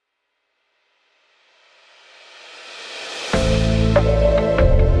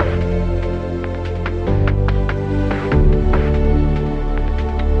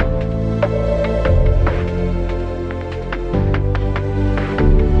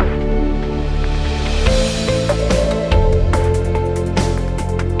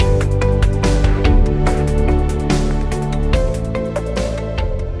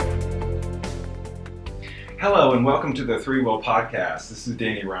welcome to the Three Will Podcast. This is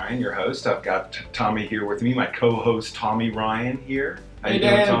Danny Ryan, your host. I've got Tommy here with me, my co-host Tommy Ryan here. How you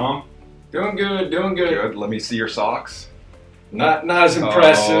doing, Tom? Doing good. Good. Let me see your socks. Not as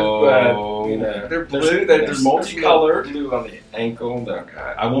impressive, but they're blue. They're multicolored. Blue on the ankle. Okay.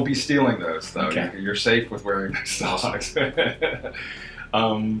 I won't be stealing those though. Okay. You're safe with wearing those socks.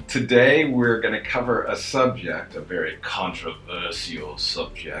 Today we're going to cover a subject, a very controversial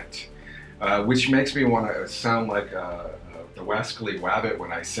subject, which makes me want to sound like the Wascally Wabbit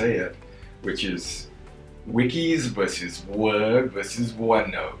when I say it, which is Wikis versus Word versus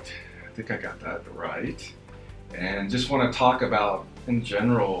OneNote. I think I got that right. And just want to talk about, in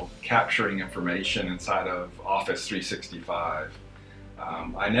general, capturing information inside of Office 365.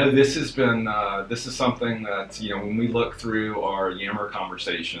 I know this has been, this is something that, when we look through our Yammer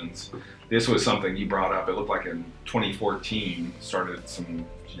conversations, this was something you brought up. It looked like in 2014, started some,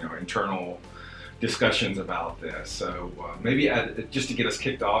 internal discussions about this. So maybe just to get us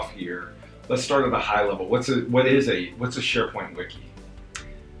kicked off here, let's start at a high level. What's a SharePoint Wiki?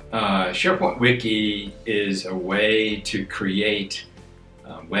 SharePoint Wiki is a way to create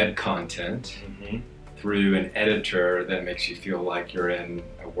web content through an editor that makes you feel like you're in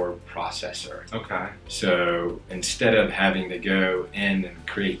a word processor. Okay. So instead of having to go in and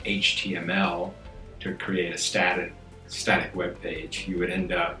create HTML to create a static web page, you would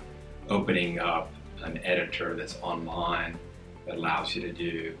end up opening up an editor that's online that allows you to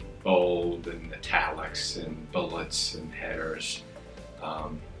do bold and italics and bullets and headers.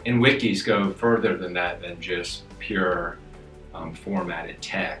 And wikis go further than that, than just pure formatted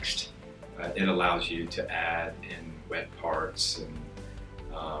text. It allows you to add in web parts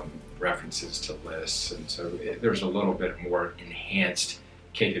and references to lists, and so there's a little bit more enhanced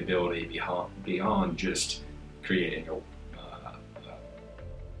capability beyond just creating a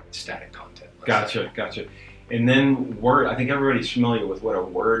static content. Gotcha. And then Word, I think everybody's familiar with what a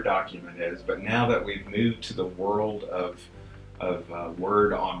Word document is, but now that we've moved to the world of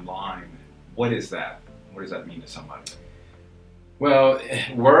Word Online, what is that? What does that mean to somebody? Well,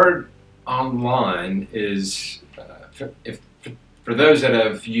 Word Online is, for those that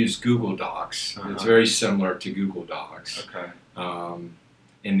have used Google Docs, it's very similar to Google Docs. Okay.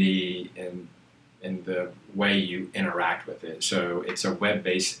 In the way you interact with it. So it's a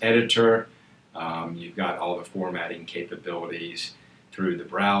web-based editor. You've got all the formatting capabilities through the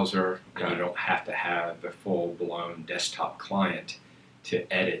browser, and you don't have to have the full-blown desktop client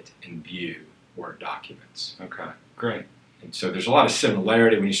to edit and view Word documents. Okay, great. And so there's a lot of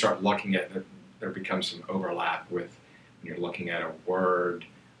similarity when you start looking at it. There becomes some overlap with when you're looking at a Word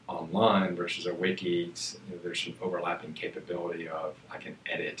online versus a wiki. There's some overlapping capability of I can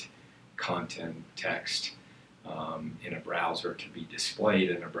edit content, text in a browser to be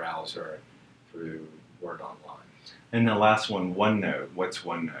displayed in a browser through Word Online. And the last one, OneNote. What's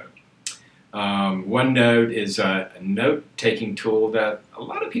OneNote? OneNote is a note-taking tool that a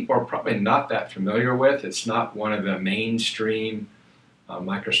lot of people are probably not that familiar with. It's not one of the mainstream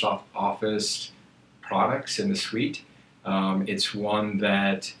Microsoft Office products in the suite. It's one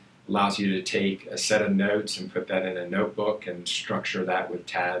that allows you to take a set of notes and put that in a notebook and structure that with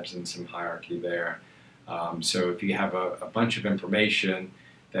tabs and some hierarchy there. So if you have a bunch of information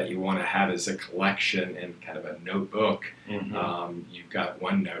that you want to have as a collection in kind of a notebook, you've got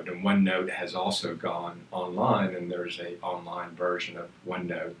OneNote. And OneNote has also gone online, and there's an online version of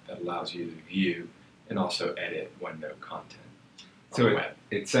OneNote that allows you to view and also edit OneNote content. So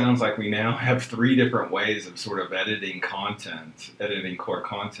it sounds like we now have 3 different ways of sort of editing core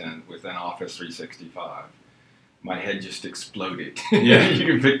content within Office 365. My head just exploded. Yeah. You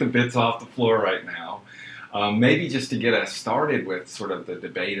can pick the bits off the floor right now. Maybe just to get us started with sort of the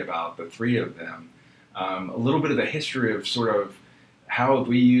debate about the 3 of them, a little bit of the history of sort of how have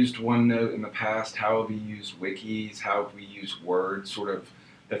we used OneNote in the past, how have we used wikis, how have we used Word, sort of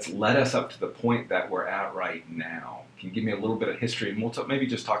that's led us up to the point that we're at right now. Can you give me a little bit of history, and we'll maybe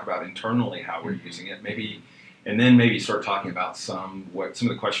just talk about internally how we're using it, and then maybe start talking about some of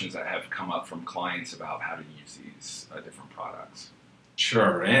the questions that have come up from clients about how to use these different products.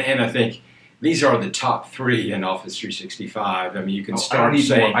 Sure, and I think these are the top 3 in Office 365. I mean, you can start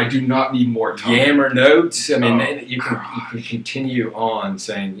saying, I do not need more time. Yammer notes. I mean, you can continue on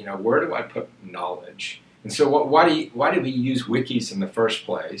saying, where do I put knowledge? And so why do we use wikis in the first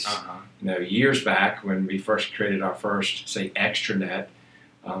place? Years back when we first created our first, say, extranet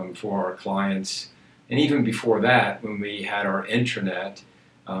for our clients, and even before that, when we had our intranet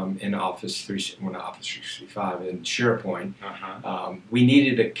in Office 365 in SharePoint, we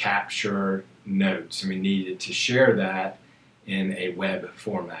needed to capture notes, and we needed to share that in a web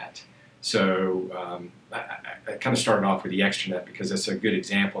format. So I kind of started off with the extranet because it's a good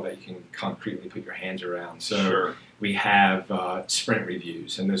example that you can concretely put your hands around. So Sure. we have sprint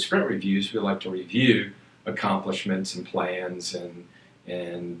reviews, and those sprint reviews we like to review accomplishments and plans and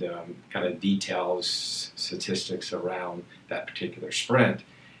kind of details, statistics around that particular sprint.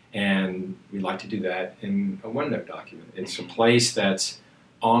 And we like to do that in a OneNote document. It's a place that's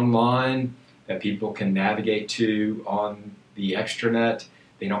online that people can navigate to on the extranet.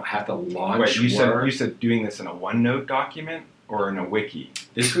 They don't have to launch Wait, Word. you said doing this in a OneNote document or in a wiki?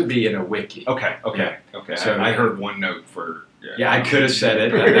 This would be in a wiki. Okay. So So I heard OneNote for. Yeah, I could have said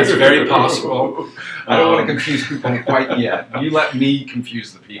it. That's very possible. I don't want to confuse people quite yet. You let me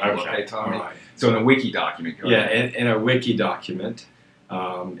confuse the people, okay, Tommy? All right. So in a wiki document, go ahead. In a wiki document,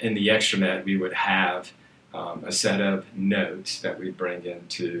 in the extranet, we would have a set of notes that we bring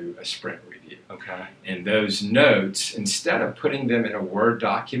into a sprint review. Okay. And those notes, instead of putting them in a Word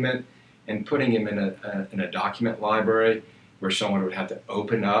document and putting them in a document library where someone would have to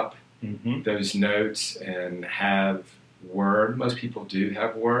open up Mm-hmm. those notes and have Word. Most people do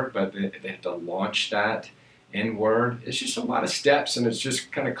have Word, but they have to launch that in Word. It's just a lot of steps, and it's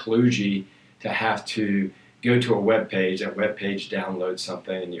just kind of kludgy to have to go to a web page. That web page downloads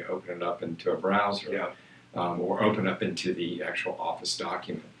something, and you open it up into a browser, or open up into the actual Office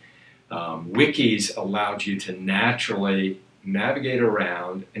document. Wikis allowed you to naturally navigate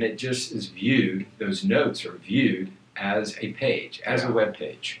around, and it just is viewed. Those notes are viewed as a page, as a web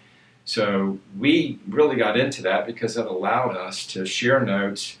page. So we really got into that because it allowed us to share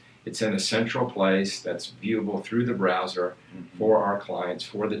notes. It's in a central place that's viewable through the browser for our clients,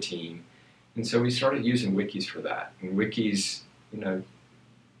 for the team. And so we started using wikis for that. And wikis,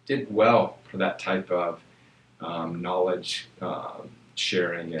 did well for that type of knowledge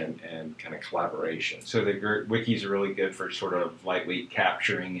sharing and kind of collaboration. So the wikis are really good for sort of lightly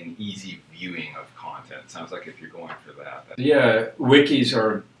capturing and easy viewing of content. Sounds like if you're going for that. Yeah, wikis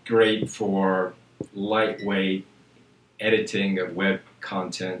are great for lightweight editing of web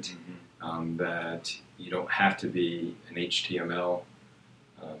content that you don't have to be an HTML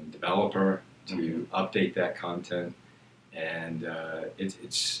developer to update that content, and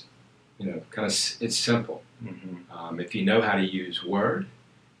it's it's simple. If you know how to use Word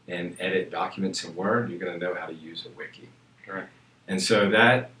and edit documents in Word, you're going to know how to use a wiki. Correct. And so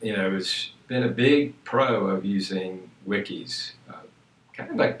that has been a big pro of using wikis.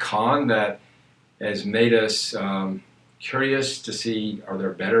 Kind of a con that has made us curious to see, are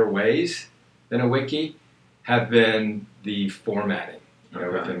there better ways than a wiki, have been the formatting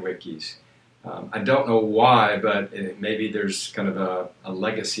within wikis. I don't know why, but maybe there's kind of a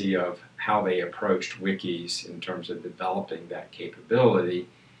legacy of how they approached wikis in terms of developing that capability.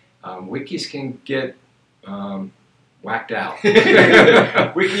 Wikis can get whacked out.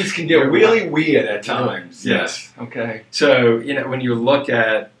 Wikis can get really weird at times. Yes. Okay. So, when you look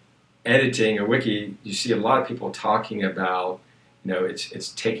at editing a wiki, you see a lot of people talking about, it's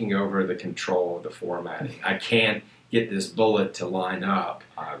taking over the control of the formatting. I can't get this bullet to line up.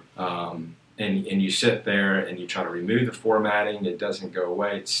 And you sit there and you try to remove the formatting, it doesn't go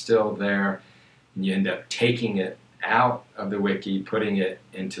away, it's still there, and you end up taking it out of the wiki, putting it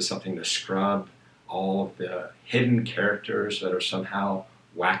into something to scrub all of the hidden characters that are somehow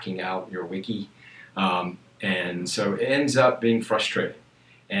whacking out your wiki. And so it ends up being frustrating,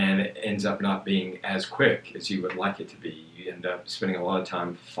 and it ends up not being as quick as you would like it to be. You end up spending a lot of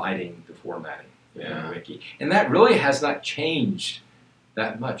time fighting the formatting in the wiki. And that really has not changed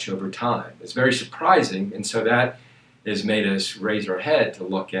that much over time. It's very surprising, and so that has made us raise our head to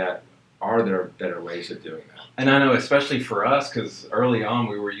look at, are there better ways of doing that? And I know, especially for us, because early on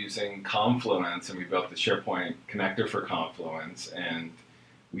we were using Confluence, and we built the SharePoint connector for Confluence, and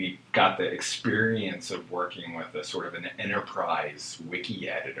we got the experience of working with a sort of an enterprise wiki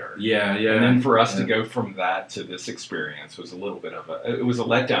editor. Yeah. And then for us to go from that to this experience was a little bit of a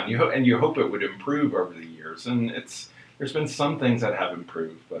letdown. You hope it would improve over the years, and there's been some things that have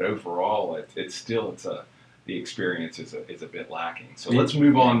improved, but overall, the experience is a bit lacking. So let's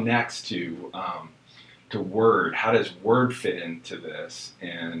move on next to Word. How does Word fit into this?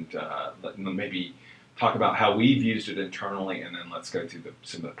 And maybe talk about how we've used it internally, and then let's go through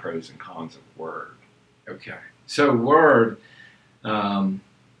some of the pros and cons of Word. Okay. So Word has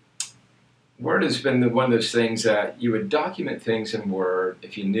been one of those things that you would document things in Word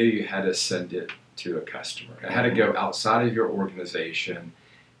if you knew you had to send it to a customer. It had to go outside of your organization,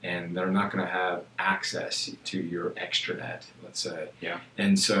 and they're not going to have access to your extranet, let's say. Yeah.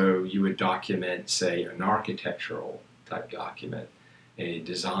 And so you would document, say, an architectural type document, a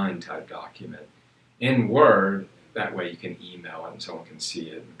design type document. In Word, that way you can email it and someone can see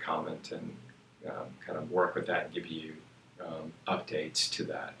it and comment and kind of work with that and give you updates to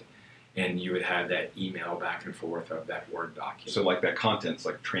that. And you would have that email back and forth of that Word document. So like that content's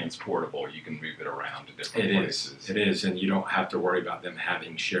like transportable. You can move it around to different places. It is, and you don't have to worry about them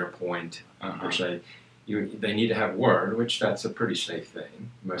having SharePoint per se. They need to have Word, which that's a pretty safe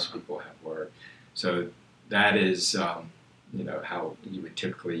thing. Most people have Word. So that is how you would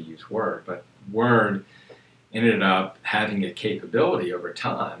typically use Word. But Word ended up having a capability over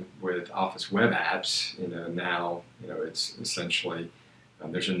time with Office Web Apps. Now it's essentially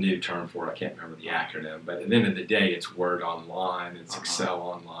there's a new term for it. I can't remember the acronym, but at the end of the day, it's Word Online, it's Excel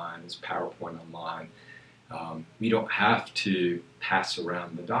Online, it's PowerPoint Online. We don't have to pass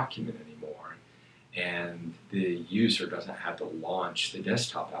around the document anymore, and the user doesn't have to launch the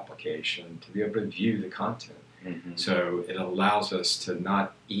desktop application to be able to view the content. Mm-hmm. So it allows us to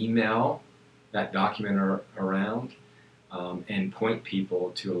not email that document around and point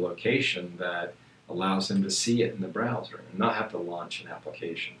people to a location that allows them to see it in the browser and not have to launch an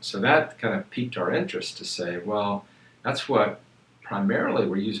application. So that kind of piqued our interest to say, well, that's what primarily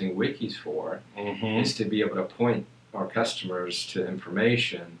we're using wikis for, is to be able to point our customers to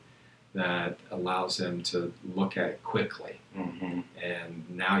information that allows them to look at it quickly. Mm-hmm. And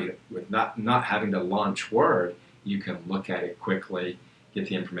now with not having to launch Word, you can look at it quickly, get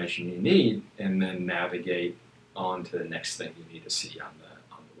the information you need, and then navigate on to the next thing you need to see on the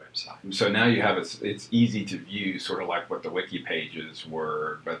website. So now you have it's easy to view, sort of like what the wiki pages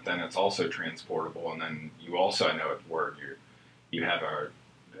were, but then it's also transportable, and then you also, I know at Word, you have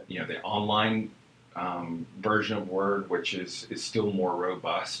the online version of Word, which is still more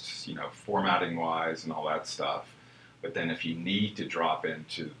robust, formatting wise and all that stuff. But then if you need to drop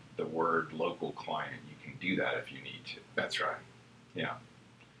into the Word local client, you can do that if you need to. That's right. Yeah.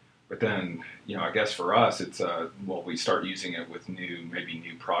 But then, I guess for us, it's we start using it with new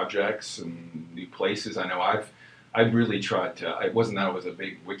projects and new places. I know I've really tried to. It wasn't that I was a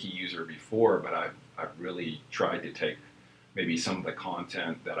big wiki user before, but I've really tried to take maybe some of the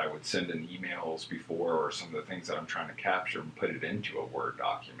content that I would send in emails before, or some of the things that I'm trying to capture, and put it into a Word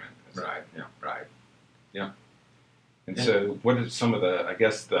document. Right. Yeah. Right. Yeah. And so, what are some of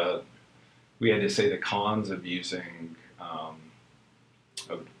we had to say the cons of using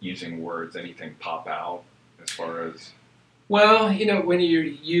words? Anything pop out as far as? Well, when you're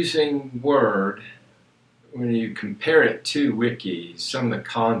using Word, when you compare it to wikis, some of the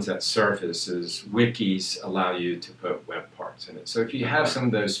cons that surface is wikis allow you to put web parts in it. So if you have some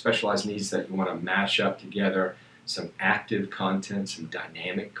of those specialized needs that you want to mash up together, some active content, some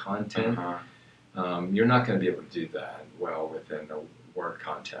dynamic content, you're not going to be able to do that well within the Word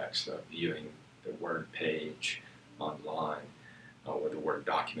context of viewing the Word page online or the Word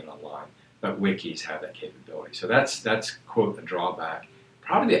document online. But wikis have that capability. So that's quote, a drawback.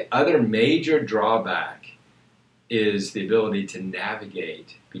 Probably the other major drawback is the ability to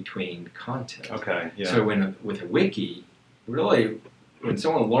navigate between content. Okay, yeah. So with a wiki, really, when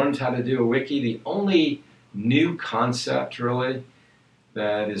someone learns how to do a wiki, the only new concept really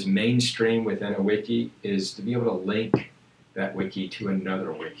that is mainstream within a wiki is to be able to link that wiki to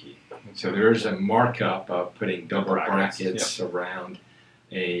another wiki. So there's a markup of putting double brackets around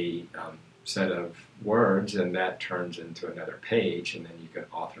a set of words, and that turns into another page, and then you can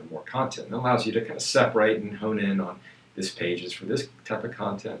author more content. And it allows you to kind of separate and hone in on this page is for this type of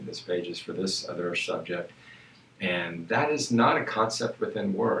content, this page is for this other subject. And that is not a concept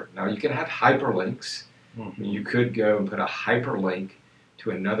within Word. Now, you can have hyperlinks. Mm-hmm. You could go and put a hyperlink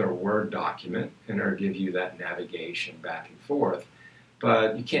to another Word document, and it'll give you that navigation back and forth.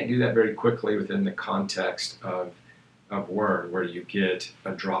 But you can't do that very quickly within the context of Word, where you get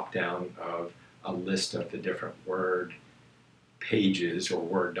a drop-down of a list of the different Word pages or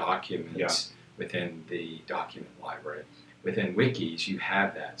Word documents within the document library. Within wikis, you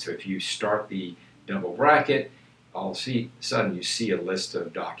have that. So if you start the double bracket, all of a sudden you see a list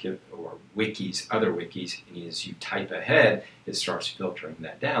of document or wikis, other wikis, and as you type ahead, it starts filtering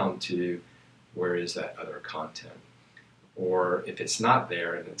that down to where is that other content. Or if it's not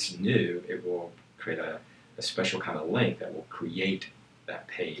there and it's new, it will create a special kind of link that will create that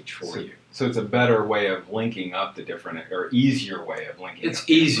page for you. So it's a better way of linking up the different, or easier way of linking. It's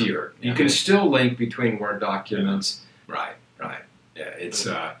easier. You can still link between Word documents. Yeah. Right.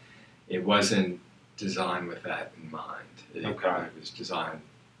 Yeah, it wasn't designed with that in mind. It was designed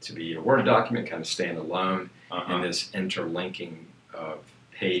to be a Word document, kind of stand alone, and this interlinking of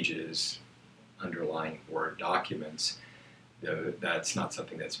pages underlying Word documents, that's not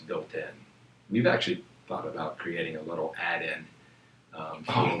something that's built in. We've actually thought about creating a little add-in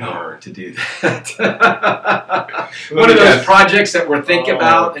to do that. One of those projects that we'll think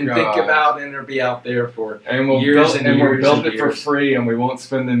about and it'll be out there for years and we'll years. build it for free, and we won't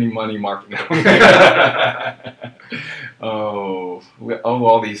spend any money marketing. All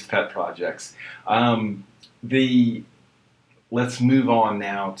these pet projects. Let's move on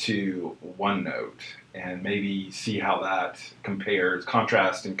now to OneNote and maybe see how that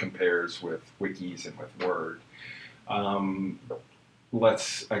contrasts with wikis and with Word.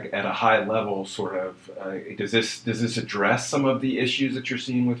 Let's, at a high level, sort of, does this address some of the issues that you're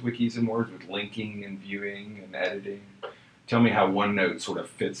seeing with wikis and Words, with linking and viewing and editing? Tell me how OneNote sort of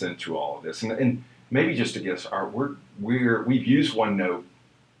fits into all of this, and maybe just to get us, we've used OneNote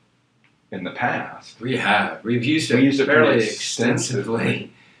in the past. We've used it fairly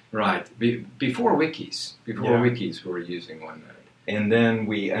extensively. Right, before wikis, wikis we were using OneNote, and then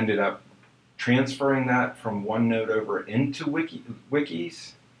we ended up transferring that from OneNote over into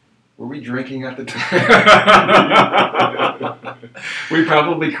wikis. Were we drinking at the time? We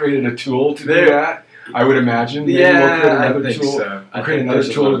probably created a tool to do that, I would imagine. Maybe we'll create another tool. So. We'll create another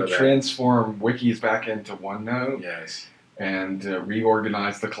tool to transform wikis back into OneNote. Yes. And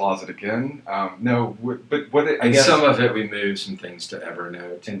reorganize the closet again. Some of it we moved some things to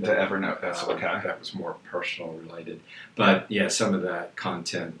Evernote. Evernote, that's okay. That was more personal related. But yeah, some of that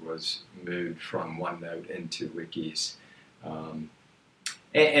content was moved from OneNote into wikis.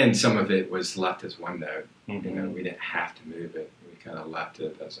 And some of it was left as OneNote. Mm-hmm. We didn't have to move it. We kind of left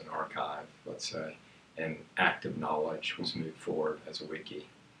it as an archive, let's say. And Active Knowledge was moved forward as a wiki.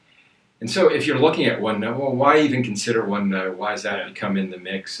 And so if you're looking at OneNote, well, why even consider OneNote? Why does that become in the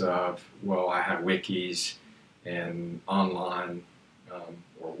mix of, well, I have wikis and online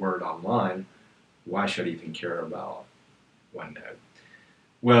or Word online. Why should I even care about OneNote?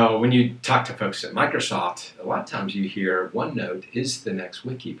 Well, when you talk to folks at Microsoft, a lot of times you hear OneNote is the next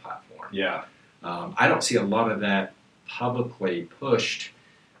wiki platform. Yeah. I don't see a lot of that publicly pushed.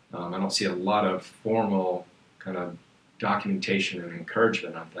 I don't see a lot of formal kind of documentation and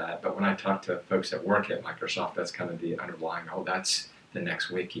encouragement of that. But when I talk to folks that work at Microsoft, that's kind of the underlying, that's the next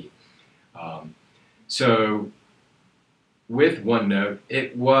wiki. So with OneNote,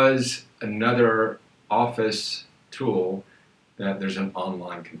 it was another Office tool that there's an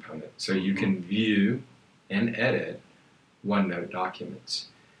online component. So you can view and edit OneNote documents.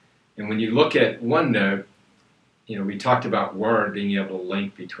 And when you look at OneNote, we talked about Word being able to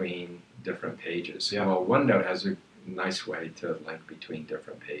link between different pages. Yeah. Well, OneNote has a nice way to link between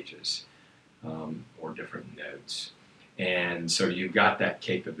different pages or different notes. And so you've got that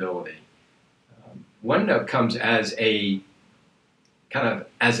capability. OneNote comes as a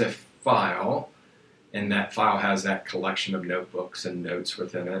file, and that file has that collection of notebooks and notes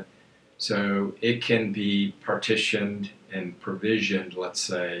within it. So it can be partitioned and provisioned, let's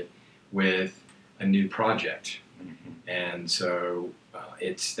say, with a new project. Mm-hmm. And so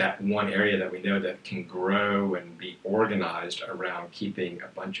it's that one area that we know that can grow and be organized around keeping a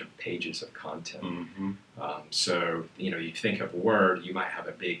bunch of pages of content. Mm-hmm. So, you think of Word, you might have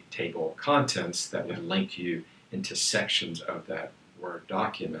a big table of contents that would link you into sections of that Word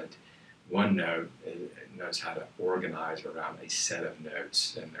document. OneNote knows how to organize around a set of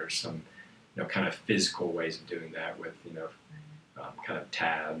notes, and there's some, kind of physical ways of doing that with, kind of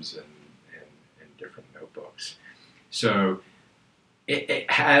tabs and different notebooks. So it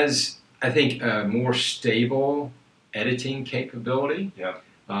has, I think, a more stable editing capability. Yeah.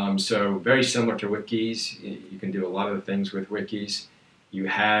 So very similar to wikis. You can do a lot of the things with wikis. You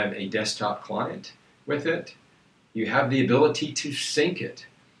have a desktop client with it. You have the ability to sync it.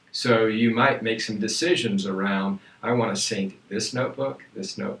 So you might make some decisions around, I want to sync this notebook, and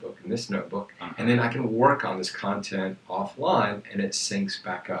this notebook, and then I can work on this content offline, and it syncs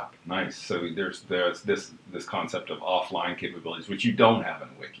back up. Nice. So there's this concept of offline capabilities, which you don't have in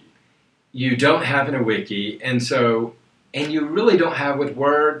a wiki. You don't have in a wiki, and you really don't have with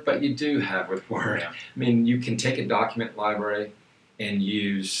Word, but you do have with Word. Yeah. I mean, you can take a document library and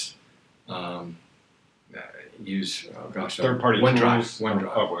use third-party OneDrive. tools.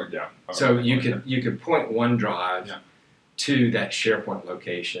 OneDrive. Oh, yeah. So you could point OneDrive to that SharePoint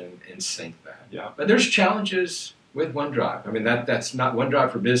location and sync that. Yeah. But there's challenges with OneDrive. I mean, that's not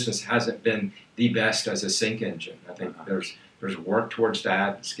OneDrive for Business hasn't been the best as a sync engine. I think there's work towards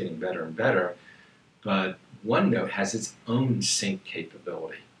that. It's getting better and better. But OneNote has its own sync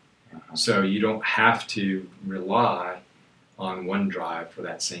capability. So you don't have to rely on OneDrive for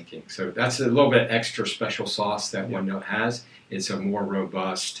that syncing. So that's a little bit extra special sauce that OneNote has. It's a more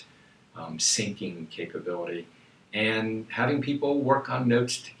robust syncing capability and having people work on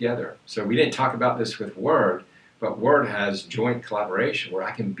notes together. So we didn't talk about this with Word, But Word has joint collaboration where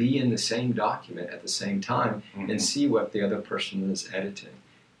I can be in the same document at the same time and see what the other person is editing.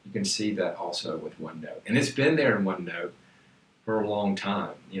 You can see that also with OneNote. And it's been there in OneNote for a long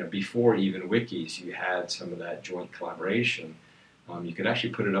time. Before even wikis, you had some of that joint collaboration. You could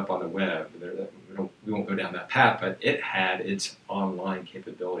actually put it up on the web. We won't go down that path, but it had its online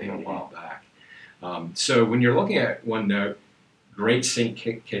capability a while back. So when you're looking at OneNote, great sync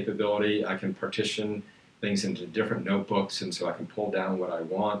capability. I can partition things into different notebooks, and so I can pull down what I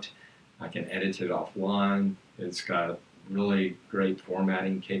want. I can edit it offline. It's got really great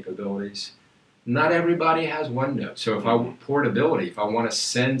formatting capabilities. Not everybody has OneNote. So if portability, if I want to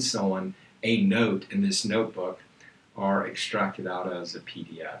send someone a note in this notebook or extract it out as a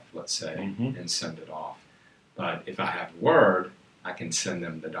PDF, let's say, and send it off. But if I have Word, I can send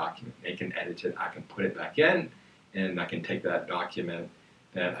them the document. They can edit it. I can put it back in, and I can take that document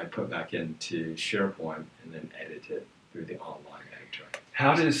that I put back into SharePoint and then edit it through the online editor.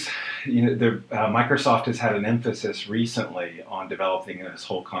 How does, Microsoft has had an emphasis recently on developing this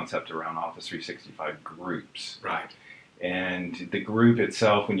whole concept around Office 365 groups. Right. And the group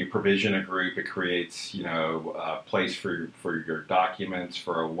itself, when you provision a group, it creates, a place for your documents,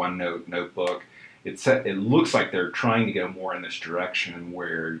 for a OneNote notebook. It looks like they're trying to go more in this direction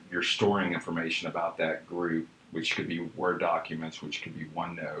where you're storing information about that group, which could be Word documents, which could be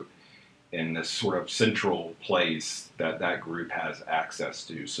OneNote, in this sort of central place that group has access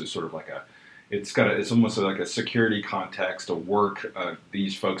to. So sort of like it's almost like a security context, a work,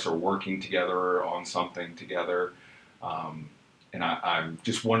 these folks are working together on something together. And I'm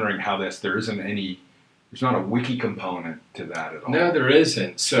just wondering how there's not a wiki component to that at all. No, there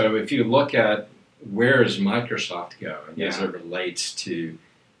isn't. So if you look at where is Microsoft going as it relates to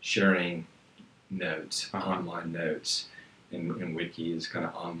sharing notes, online notes, and wiki is kind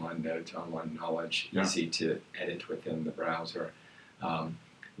of online notes, online knowledge, easy to edit within the browser.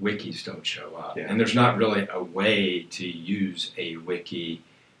 Wikis don't show up. And there's not really a way to use a wiki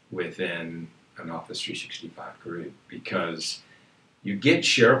within an Office 365 group because you get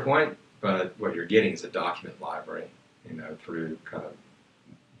SharePoint, but what you're getting is a document library, through kind of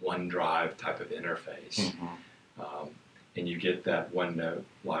OneDrive type of interface. And you get that OneNote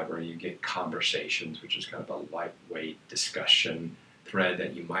library, you get conversations, which is kind of a lightweight discussion thread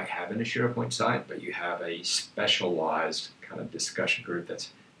that you might have in a SharePoint site, but you have a specialized kind of discussion group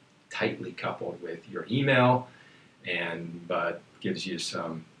that's tightly coupled with your email, but gives you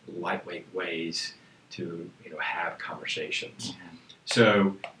some lightweight ways to have conversations.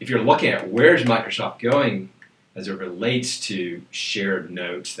 So if you're looking at where's Microsoft going as it relates to shared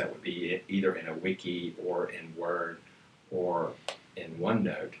notes that would be either in a wiki or in Word or in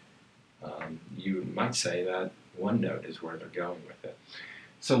OneNote, you might say that OneNote is where they're going with it.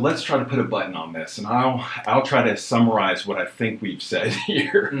 So let's try to put a button on this, and I'll try to summarize what I think we've said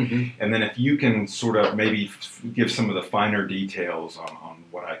here, and then if you can sort of maybe give some of the finer details on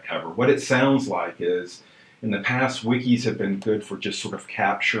what I cover. What it sounds like is, in the past, wikis have been good for just sort of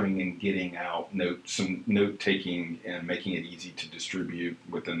capturing and getting out some note-taking and making it easy to distribute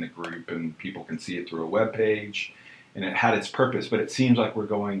within the group, and people can see it through a web page, and it had its purpose, but it seems like we're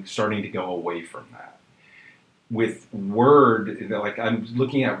starting to go away from that. With Word, like I'm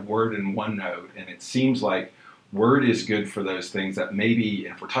looking at Word and OneNote, and it seems like Word is good for those things that maybe,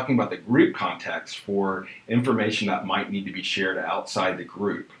 if we're talking about the group context, for information that might need to be shared outside the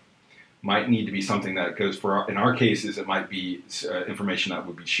group, might need to be something that goes in our cases, it might be information that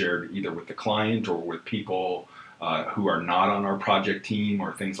would be shared either with the client or with people who are not on our project team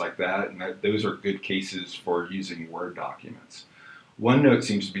or things like that, and those are good cases for using Word documents. OneNote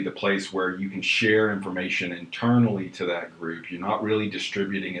seems to be the place where you can share information internally to that group. You're not really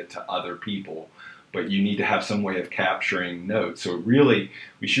distributing it to other people, but you need to have some way of capturing notes. So really,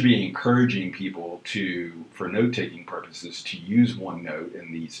 we should be encouraging people for note-taking purposes, to use OneNote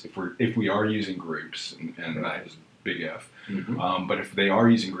in these, if we are using groups, and that is big F. But if they are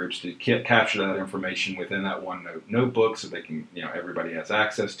using groups, to capture that information within that OneNote notebook, so they can, everybody has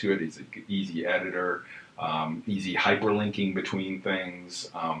access to it. It's an easy editor. Easy hyperlinking between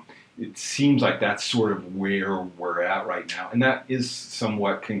things. It seems like that's sort of where we're at right now. And that is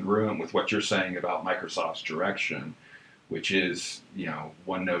somewhat congruent with what you're saying about Microsoft's direction, which is,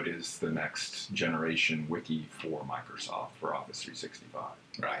 OneNote is the next generation wiki for Microsoft, for Office 365.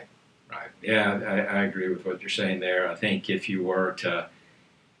 Right. Yeah, I agree with what you're saying there. I think if you were to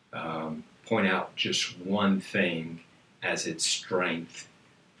point out just one thing as its strength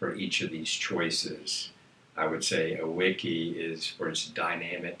for each of these choices, I would say a wiki is for its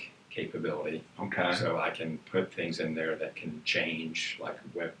dynamic capability. Okay. So I can put things in there that can change, like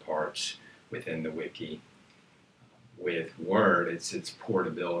web parts within the wiki. With Word, it's its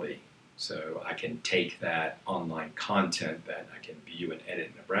portability. So I can take that online content that I can view and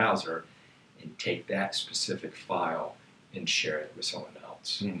edit in a browser and take that specific file and share it with someone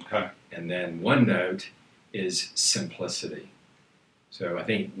else. Okay. And then OneNote is simplicity. So I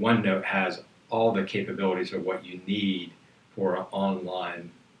think OneNote has all the capabilities of what you need for an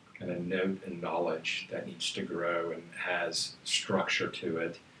online kind of note and knowledge that needs to grow and has structure to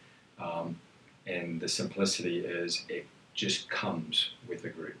it. And the simplicity is it just comes with a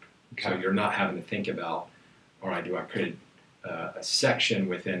group. Okay. So you're not having to think about, all right, do I create a section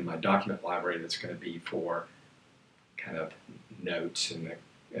within my document library that's going to be for kind of notes and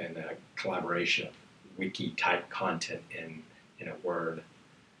a collaboration, wiki type content in a Word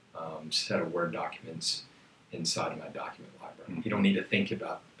set of Word documents inside of my document library. Mm-hmm. You don't need to think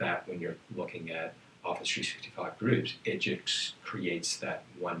about that when you're looking at Office 365 groups. It just creates that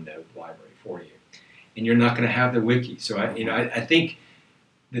OneNote library for you. And you're not going to have the wiki. So I think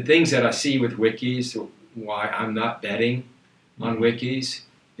the things that I see with wikis, why I'm not betting on wikis,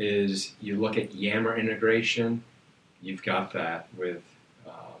 is you look at Yammer integration, you've got that with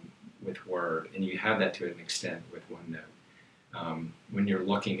Word, and you have that to an extent with OneNote. When you're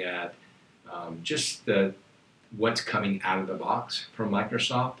looking at just what's coming out of the box from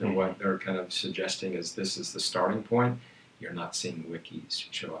Microsoft and what they're kind of suggesting is this is the starting point, you're not seeing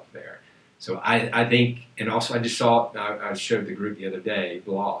wikis show up there. So I think, and also I showed the group the other day,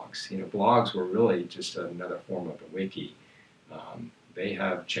 blogs. Blogs were really just another form of a wiki. They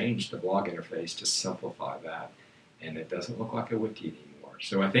have changed the blog interface to simplify that, and it doesn't look like a wiki anymore.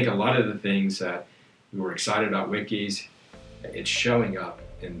 So I think a lot of the things that we were excited about wikis, it's showing up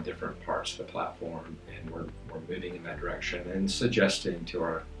in different parts of the platform, and we're moving in that direction and suggesting to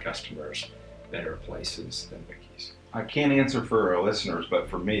our customers better places than wikis. I can't answer for our listeners, but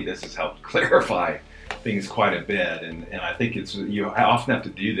for me, this has helped clarify things quite a bit. And I think you often have to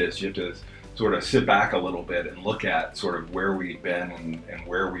do this. You have to sort of sit back a little bit and look at sort of where we've been and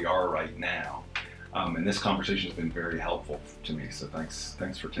where we are right now. And this conversation has been very helpful to me. So thanks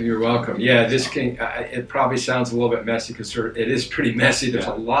for taking. You're welcome. Yeah, it probably sounds a little bit messy because it is pretty messy. There's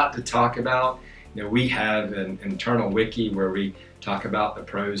a lot to talk about. We have an internal wiki where we talk about the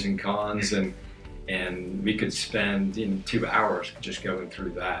pros and cons, and we could spend 2 hours just going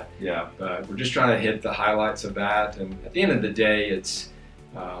through that. Yeah. But we're just trying to hit the highlights of that. And at the end of the day, it's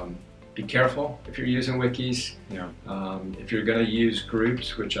be careful if you're using wikis. Yeah. If you're going to use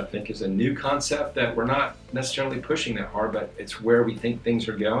groups, which I think is a new concept that we're not necessarily pushing that hard, but it's where we think things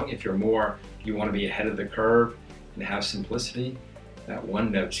are going. If you want to be ahead of the curve and have simplicity, that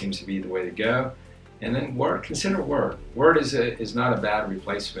OneNote seems to be the way to go. And then Word, consider Word. Word is not a bad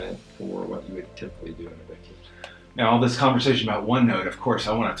replacement for what you would typically do in a wiki. Now, all this conversation about OneNote, of course,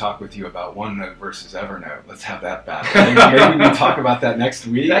 I want to talk with you about OneNote versus Evernote. Let's have that battle. Maybe we talk about that next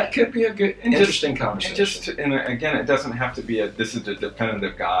week. That could be a good, interesting conversation. And again, it doesn't have to be this is a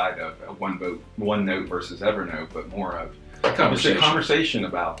definitive guide of OneNote versus Evernote, but more of a conversation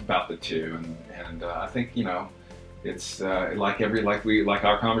about the two. And I think, it's like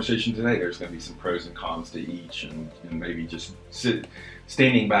our conversation today. There's going to be some pros and cons to each, and maybe just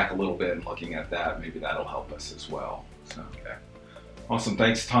standing back a little bit and looking at that. Maybe that'll help us as well. So, okay, awesome.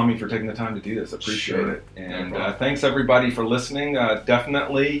 Thanks, Tommy, for taking the time to do this. Appreciate it. And thanks everybody for listening.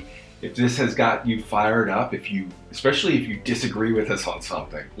 Definitely, if this has got you fired up, especially if you disagree with us on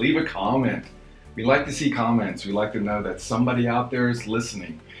something, leave a comment. We like to see comments. We like to know that somebody out there is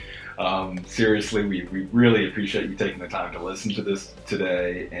listening. Seriously, we really appreciate you taking the time to listen to this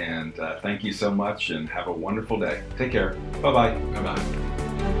today, and thank you so much, and have a wonderful day. Take care. Bye-bye. Bye-bye.